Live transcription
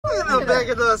look back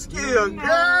at the skill,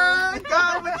 girl.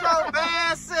 Go with your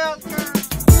bad self, girl.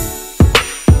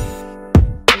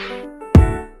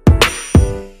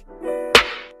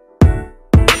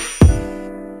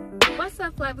 What's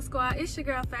up, FlavaSquad? It's your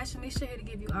girl Fashionisha here to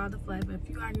give you all the flavor. If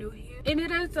you are new here, and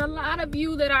it is a lot of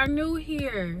you that are new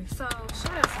here, so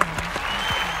shout out to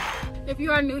you. If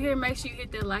you are new here, make sure you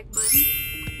hit that like button.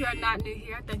 If you are not new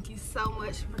here, thank you so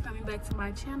much for coming back to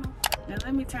my channel. Now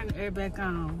let me turn the air back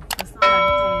on so somebody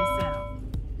pass out.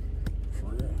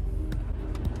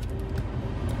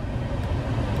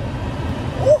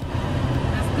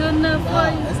 That's good enough for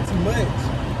you? That's too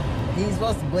much. You ain't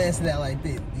supposed to blast it out like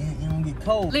this. You don't get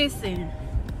cold. Listen,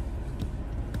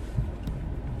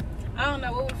 I don't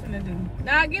know what we're finna do.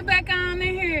 Now get back on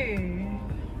in here.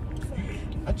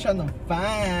 I'm trying to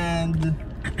find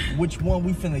which one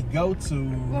we finna go to.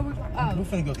 We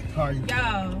finna go to the car.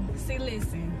 Y'all, see,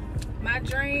 listen. My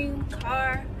dream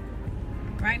car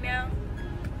right now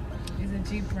is a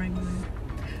Jeep Wrangler.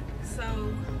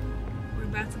 So we're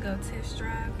about to go test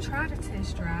drive. Try to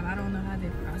test drive. I don't know how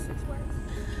that process works,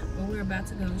 but we're about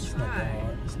to go try.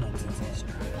 It's not too test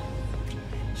drive.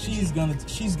 She's gonna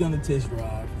test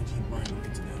drive a Jeep Wrangler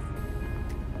today.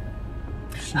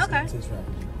 She's gonna test drive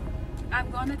a Jeep.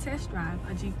 I'm gonna test drive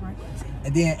a Jeep Wrangler.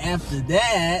 And then after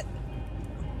that,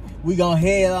 we gonna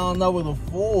head on over to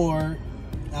Ford.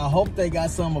 I hope they got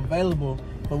something available,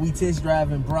 but we test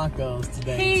driving Broncos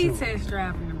today. He test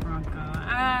driving the Bronco.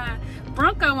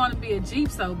 Bronco want to be a Jeep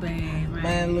so bad, man.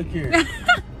 Man, look here.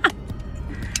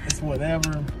 It's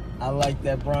whatever. I like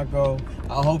that Bronco.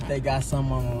 I hope they got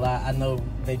some on the lot. I know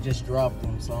they just dropped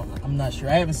them, so I'm not sure.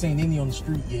 I haven't seen any on the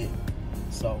street yet,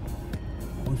 so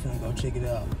we finna go check it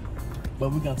out.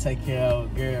 But we're gonna take care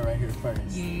of Garrett right here first.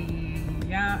 Yeah,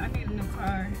 y'all, I need a new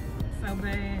car so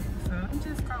bad. So I'm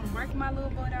just gonna break my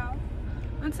little butt off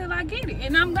until I get it.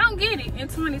 And I'm gonna get it in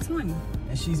 2020.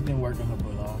 And she's been working her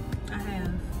butt off. I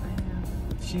have.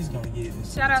 She's gonna get it.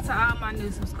 Shout out to all my new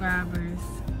subscribers.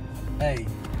 Hey,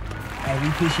 we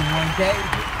pushing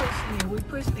 1K? We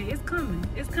pushing it. It's coming.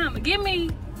 It's coming. Give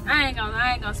me, I ain't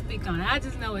gonna speak on it. I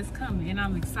just know it's coming and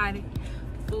I'm excited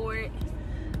for it.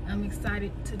 I'm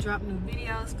excited to drop new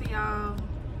videos for y'all.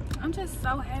 I'm just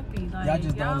so happy. Like, y'all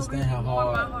just don't understand how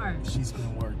hard she's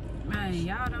been working. Man,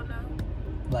 y'all don't know.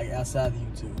 Like outside of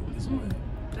YouTube as well.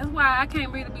 That's why I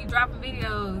can't really be dropping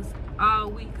videos all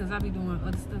week because I be doing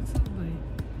other stuff too. But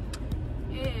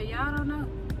yeah, y'all don't know.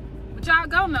 But y'all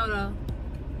gonna know though.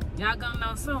 Y'all gonna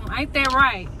know soon. Ain't that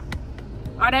right?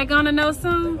 Are they gonna know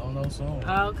soon? They gonna know soon.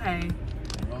 Okay.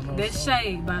 That's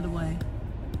shade, by the way.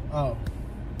 Oh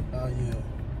yeah.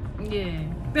 Yeah.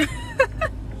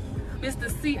 Mr.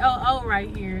 COO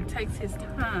right here takes his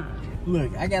time.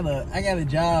 Look, I got a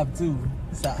job too,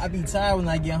 so I be tired when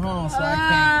I get home, so I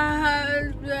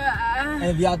can't. And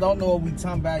if y'all don't know what we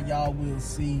talking about, y'all will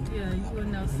see. Yeah, you will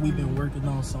know. We've been working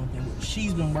on something.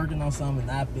 She's been working on something,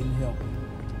 and I've been helping.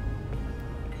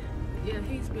 Yeah,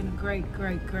 he's been a great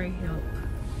help.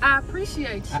 I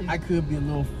appreciate you. I could be a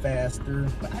little faster,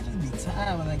 but I just be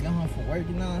tired when I get home from work.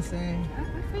 You know what I'm saying? I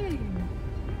feel you.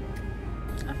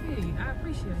 I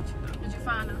appreciate you. Did you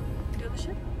find a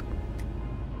dealership?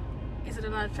 Is it a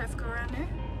lot of traffic around there?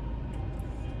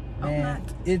 Man,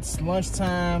 it's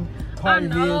lunchtime,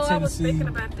 Carterville, Tennessee. I was thinking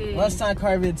about that. Lunchtime,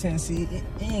 Carterville, Tennessee. It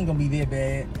ain't gonna be that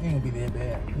bad. It ain't gonna be that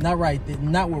bad. Not right there.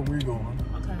 Not where we're going.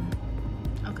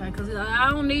 Okay, because I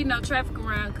don't need no traffic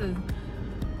around because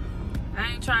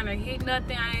I ain't trying to hit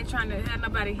nothing. I ain't trying to have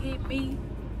nobody hit me.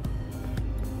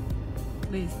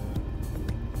 Listen.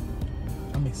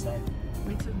 I'm excited.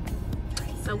 Me too.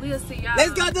 So we'll see y'all.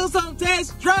 Let's go do some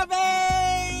test driving!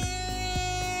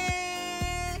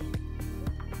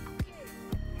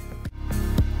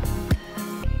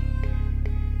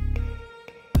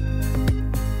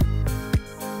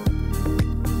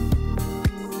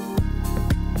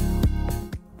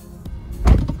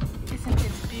 Isn't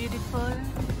this beautiful?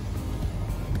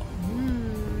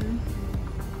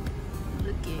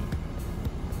 Look it.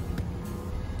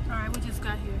 Alright, we just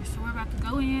got here. So we're about to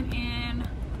go in and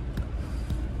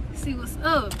see what's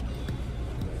up.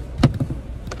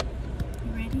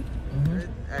 You ready?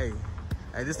 Hey,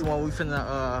 this is the one we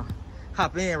finna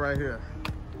hop in right here.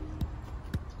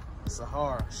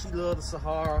 Sahara. She loves the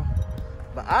Sahara,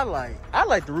 but I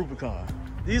like the Rubicon.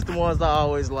 These the ones I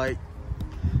always like,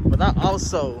 but I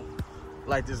also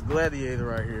like this Gladiator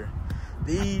right here.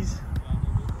 These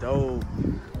dope.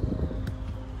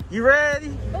 You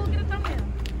ready? Oh, get a thumbnail.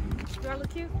 Do I look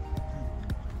cute?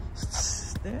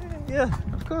 Yeah,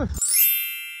 of course.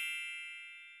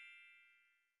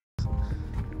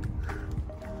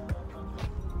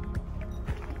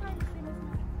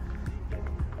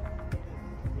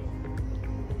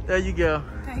 There you go.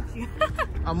 Thank you.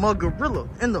 I'm a gorilla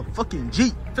in the fucking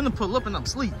Jeep. Finna pull up and I'm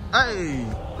asleep. Hey.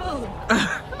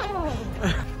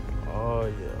 Oh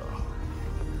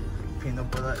yeah. Peanut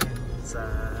butter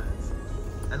inside.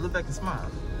 I look back and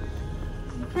smile.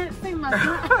 You can't see my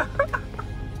smile.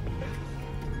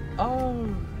 Oh.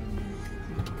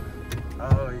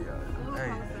 Oh yeah.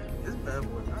 Hey, it's bad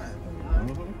boy night.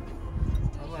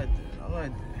 I like that. I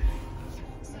like that.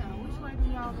 So, which way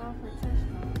do y'all go for test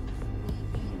drive?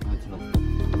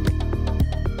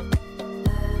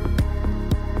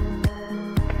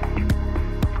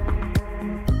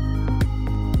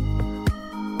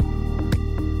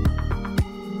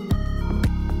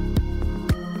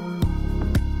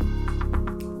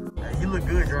 You look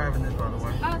good driving this, by the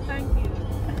way. Oh, thank you.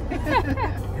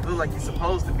 You look like you're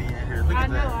supposed to be in here. Look I at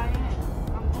know that. I am.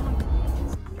 I'm on it.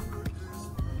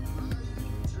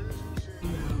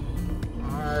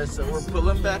 Alright, so we're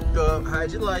pulling back up.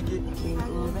 How'd you like it?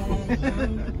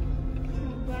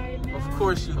 Of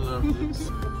course you loved it.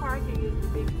 The parking is the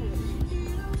big thing.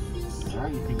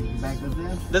 Alright, you think you can back up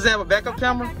there? Does it have a backup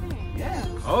camera? Yeah.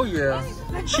 Oh yeah.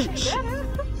 Shit.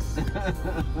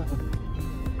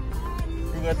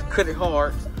 You got to cut it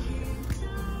hard.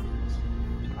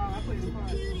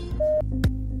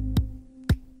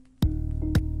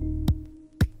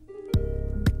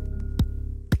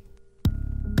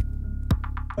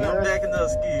 I'm back in the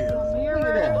skill. Look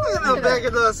at that. Look at them back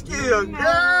in the skill,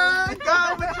 girl.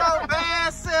 Go with your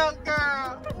bad self,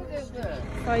 girl.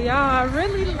 So y'all, I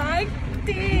really liked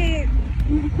it.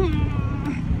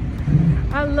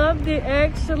 I loved it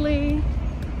actually.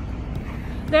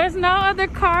 There's no other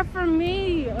car for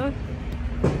me.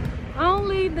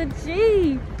 Only the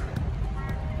Jeep.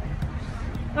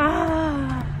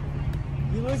 Ah.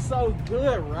 You look so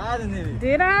good riding in it.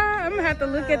 Did I? I'm gonna have to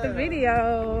look at the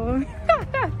video.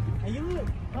 And you look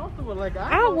comfortable like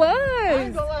I I ain't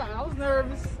was. gonna lie, I was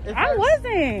nervous. At I first.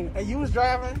 wasn't. And you was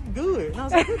driving good. And I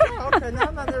was like, good job. Okay, now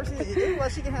I'm not nervous. It looks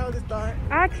like she can handle this thing.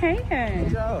 I Good can.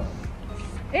 job.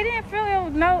 It didn't feel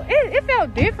it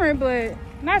felt different, but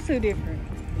not too different.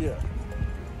 Yeah.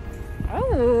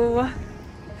 Oh,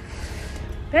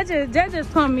 that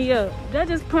just pumped me up. That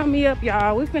just pumped me up,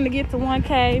 y'all. We finna get to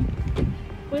 1K.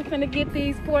 We finna get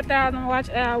these 4,000 watch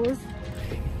hours.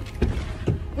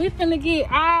 We finna get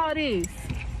all this.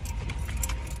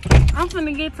 I'm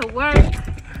finna get to work.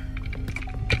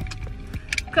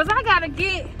 Cause I gotta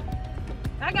get it.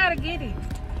 I gotta get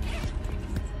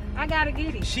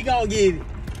it. She gonna get it.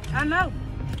 I know.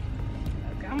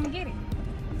 Okay, I'm gonna get it.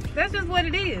 That's just what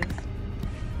it is.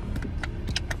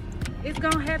 It's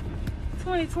gonna happen.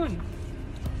 2020.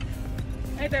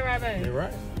 Ain't that right, babe? You're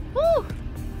right. Woo!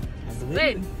 I believe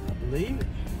it. I believe it.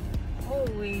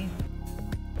 Holy.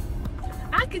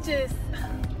 I could just.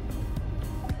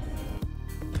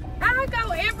 I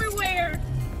go everywhere.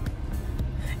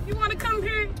 You wanna come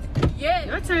here? Yeah,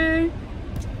 your turn.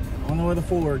 On the way to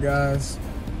Ford, guys.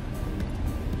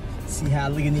 See how I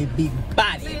look at that big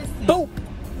body. Listen. Boop.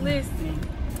 Listen,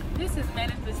 this is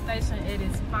manifestation at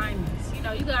its finest. You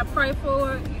know, you gotta pray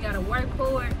for it, you gotta work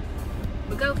for it,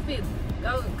 but go feel it.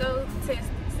 Go test it,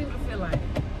 see what it feel like.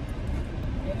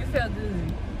 And it felt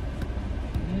good.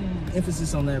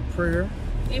 Emphasis on that prayer.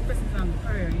 Emphasis on the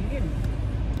prayer, you hear me?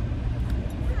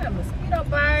 Yeah, mosquito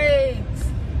bites.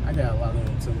 I got a lot of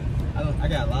them too. I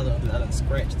got a lot of them that I done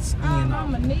scratched the skin On off.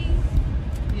 my knees.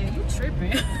 Yeah, you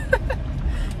tripping.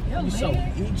 Your You so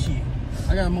leg. itchy. I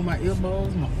got them on my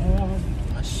elbows, my arms,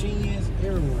 my shins,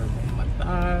 everywhere, man. My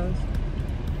thighs.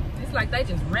 It's like they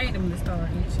just randomly started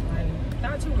itching. Like,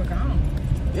 thought you were gone.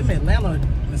 Them Atlanta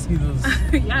mosquitoes.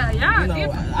 yeah. You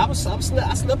know, I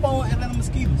slept on Atlanta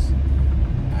mosquitoes.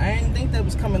 I didn't think that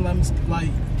was coming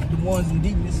like the ones in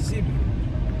deep Mississippi.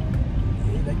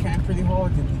 Yeah, they came pretty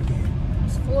hard this weekend.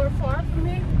 It's 4 far from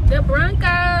me. The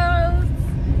Broncos.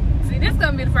 See, this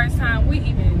gonna be the first time we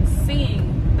even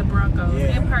seeing the Broncos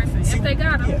in person. See, if they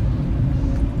got them. Yeah.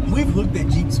 We've looked at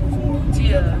Jeeps before.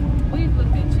 Yeah, we've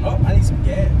looked at Jeeps. Oh, I need some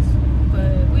gas.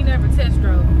 But we never test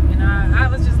drove. And I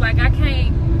was just like, I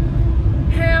can't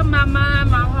have my mind,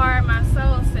 my heart, my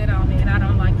soul set on it. I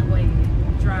don't like the way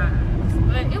it drives.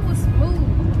 But it was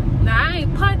smooth. Now, I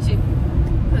ain't punching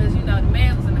because, you know, the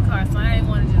man was in the car, so I ain't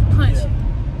want to just punch it.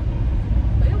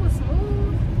 But it was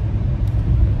smooth.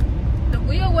 The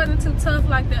wheel wasn't too tough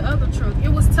like the other truck.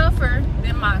 It was tougher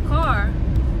than my car,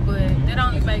 but that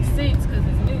only makes sense because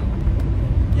it's new.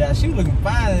 Yeah, she was looking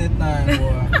fine in that thing,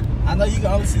 boy. I know you can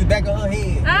only see the back of her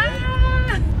head.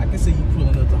 Ah! I can see you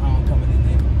pulling up to homecoming in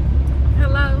there.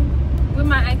 Hello? With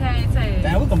my AKA tag.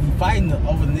 Damn, we're going to be fighting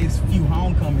over the next few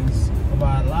homecomings of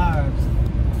our lives.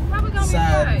 Why we gonna be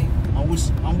Decide fighting?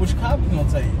 On which car we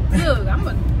gonna take? Look, I'm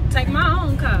gonna take my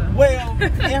own car. Well,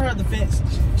 in her defense,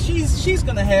 she's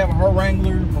gonna have her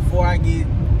Wrangler before I get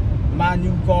my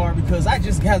new car because I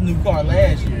just got a new car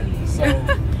last year. So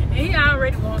and he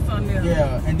already wants something else.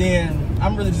 yeah, and then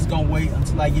I'm really just gonna wait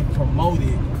until I get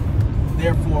promoted.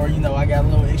 Therefore, you know, I got a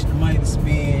little extra money to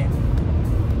spend.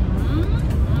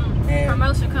 And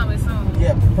promotion coming soon.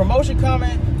 Yeah, promotion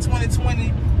coming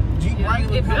 2020. Jeep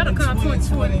Wrangler coming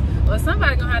 2020. Well,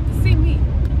 somebody gonna have to see me.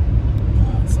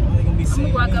 Somebody gonna be seeing me.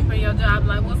 I'm gonna walk up in your job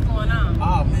like, what's going on?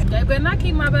 Oh man, They better not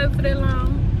keep my baby for that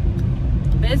long.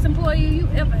 Best employee you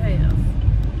ever have.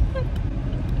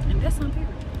 And that's on period.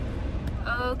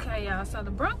 Okay, y'all. So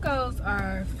the Broncos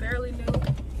are fairly new.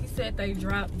 He said they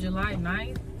dropped July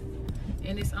 9th,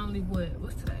 and it's only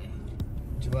what's today?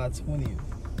 July 20th.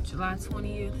 July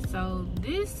 20th. So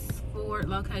this Ford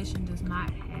location does not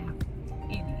have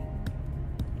any.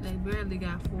 They barely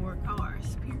got 4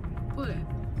 cars, period. But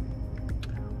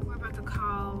we're about to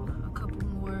call a couple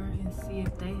more and see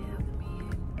if they have them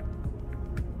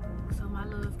in. So my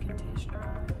love can test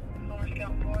drive.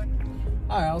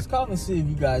 Alright, I was calling to see if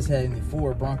you guys had any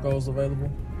Ford Broncos available.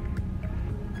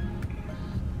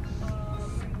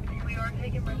 We are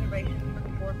taking reservations for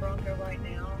the Ford Bronco right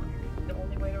now. The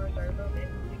only way to reserve them is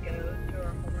to go to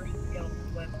our Homer Scouts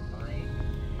website.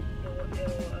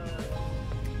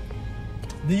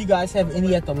 Do you guys have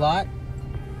any at the lot?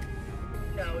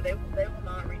 No, they will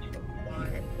not reach the lot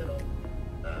until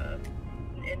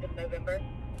end of November.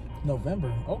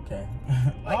 November, okay.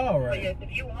 But, All right. But yes,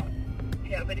 if you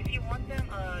want them,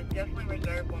 definitely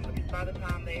reserve one because by the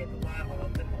time they hit the lot, all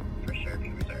of them will for sure be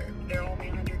reserved. They're only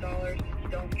 $100. If you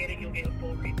don't get it, you'll get a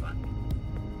full refund.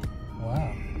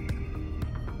 Wow.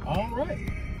 All right.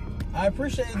 I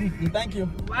appreciate it and thank you.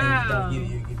 Wow. And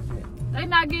you get it. They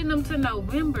not getting them to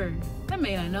November. That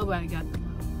mean ain't nobody got them.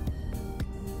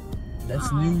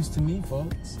 That's news to me,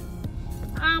 folks.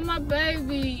 Oh, my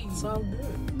baby. It's all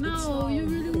good. No, It's all you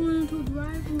really good. wanted to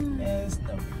drive one. Yeah, it's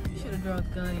no You big should deal. have drove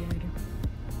the Gladiator.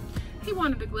 He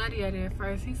wanted the Gladiator at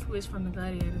first. He switched from the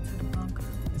Gladiator to the Bronco.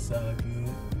 It's all good.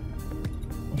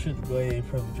 I'm sure the Gladiator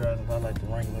probably drives if I like the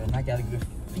Wrangler, and I got a good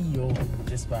feel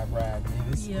just by riding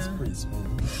it. It's pretty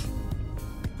smooth.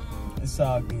 It's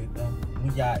all good though. We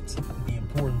got the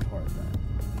important part done,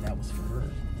 and that was for her.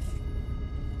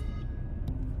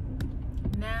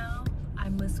 Now I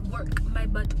must work my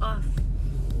butt off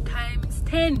times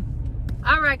 10.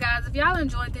 Alright guys, if y'all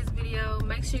enjoyed this video,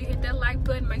 make sure you hit that like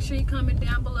button, make sure you comment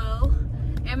down below,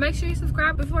 and make sure you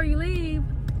subscribe before you leave.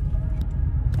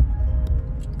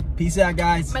 Peace out,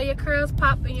 guys. May your curls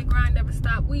pop and your grind never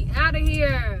stop. We out of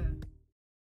here.